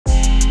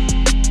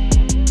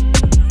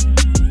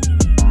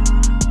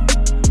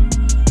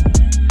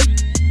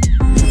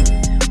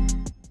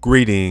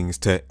Greetings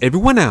to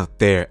everyone out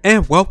there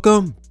and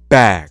welcome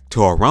back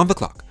to Around the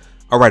Clock.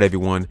 Alright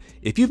everyone,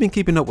 if you've been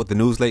keeping up with the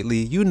news lately,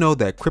 you know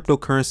that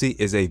cryptocurrency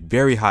is a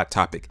very hot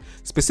topic,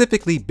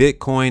 specifically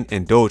Bitcoin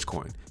and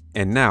Dogecoin.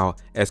 And now,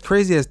 as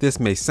crazy as this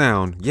may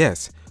sound,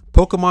 yes,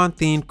 Pokemon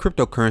themed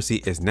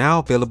cryptocurrency is now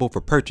available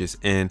for purchase,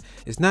 and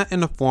it's not in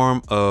the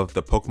form of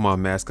the Pokemon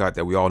mascot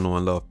that we all know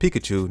and love,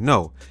 Pikachu.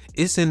 No,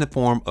 it's in the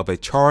form of a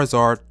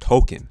Charizard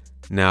token.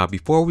 Now,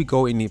 before we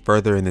go any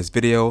further in this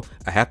video,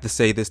 I have to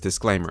say this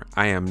disclaimer.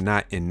 I am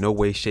not in no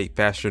way, shape,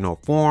 fashion, or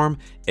form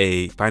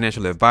a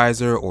financial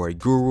advisor or a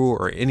guru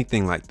or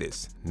anything like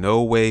this.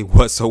 No way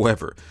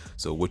whatsoever.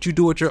 So what you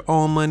do with your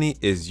own money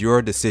is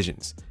your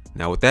decisions.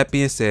 Now, with that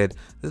being said,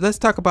 let's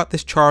talk about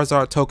this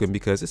Charizard token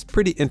because it's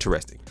pretty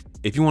interesting.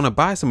 If you want to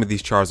buy some of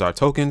these Charizard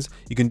tokens,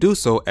 you can do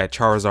so at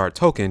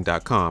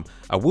charizardtoken.com.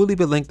 I will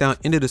leave a link down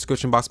in the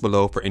description box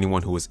below for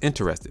anyone who is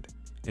interested.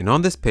 And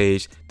on this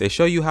page, they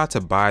show you how to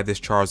buy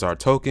this Charizard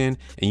token,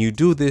 and you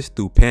do this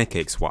through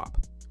PancakeSwap.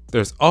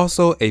 There's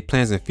also a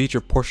plans and feature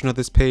portion of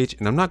this page,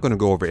 and I'm not going to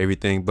go over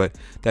everything, but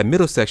that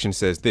middle section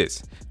says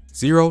this: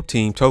 Zero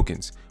Team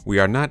Tokens. We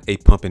are not a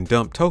pump and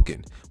dump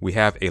token. We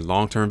have a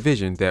long-term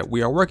vision that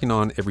we are working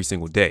on every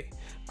single day.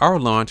 Our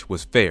launch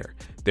was fair.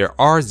 There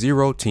are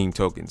zero team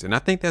tokens, and I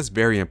think that's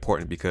very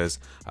important because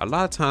a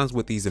lot of times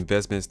with these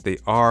investments, they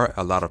are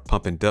a lot of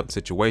pump and dump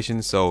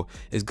situations, so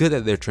it's good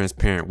that they're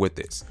transparent with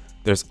this.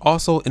 There's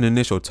also an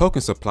initial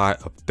token supply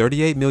of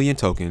 38 million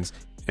tokens,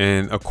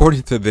 and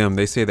according to them,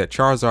 they say that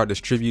Charizard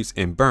distributes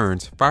and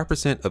burns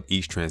 5% of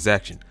each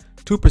transaction.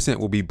 2%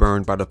 will be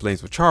burned by the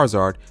flames of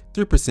Charizard,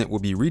 3% will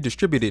be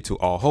redistributed to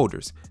all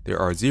holders. There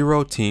are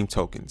zero team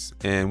tokens,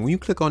 and when you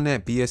click on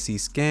that BSC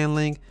scan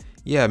link,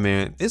 yeah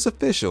man, it's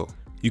official.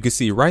 You can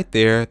see right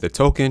there the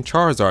token,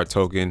 Charizard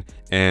token,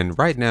 and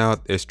right now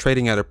it's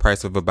trading at a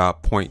price of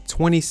about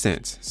 0.20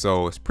 cents.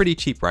 So it's pretty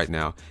cheap right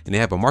now, and they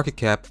have a market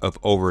cap of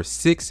over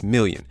 6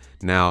 million.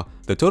 Now,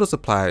 the total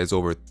supply is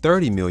over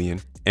 30 million,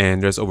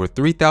 and there's over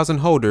 3,000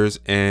 holders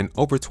and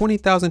over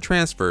 20,000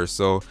 transfers.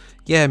 So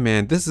yeah,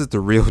 man, this is the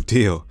real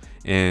deal.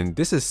 And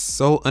this is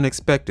so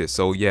unexpected.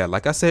 So yeah,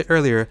 like I said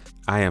earlier,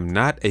 I am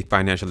not a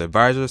financial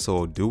advisor,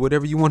 so do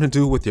whatever you want to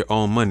do with your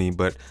own money,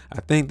 but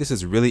I think this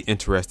is really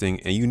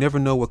interesting, and you never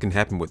know what can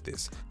happen with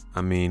this.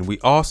 I mean, we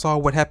all saw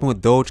what happened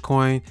with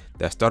Dogecoin.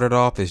 That started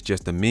off as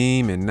just a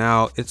meme, and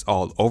now it's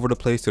all over the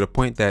place to the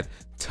point that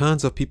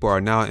tons of people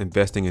are now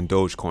investing in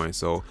Dogecoin.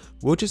 So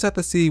we'll just have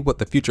to see what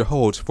the future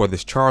holds for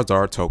this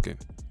Charizard token.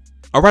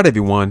 Alright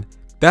everyone,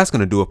 that's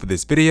gonna do it for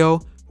this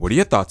video. What are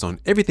your thoughts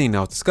on everything that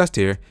was discussed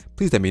here?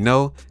 Please let me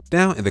know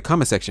down in the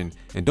comment section,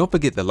 and don't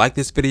forget to like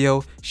this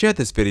video, share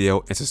this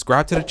video, and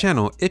subscribe to the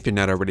channel if you're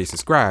not already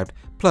subscribed.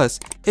 Plus,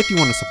 if you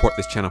want to support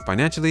this channel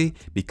financially,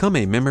 become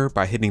a member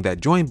by hitting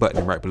that join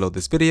button right below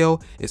this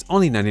video. It's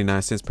only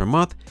 99 cents per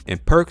month,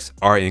 and perks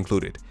are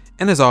included.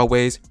 And as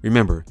always,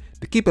 remember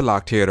to keep it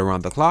locked here at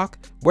Around the Clock.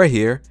 We're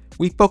here,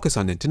 we focus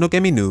on Nintendo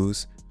gaming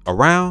news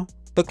around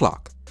the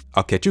clock.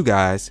 I'll catch you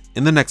guys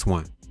in the next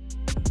one.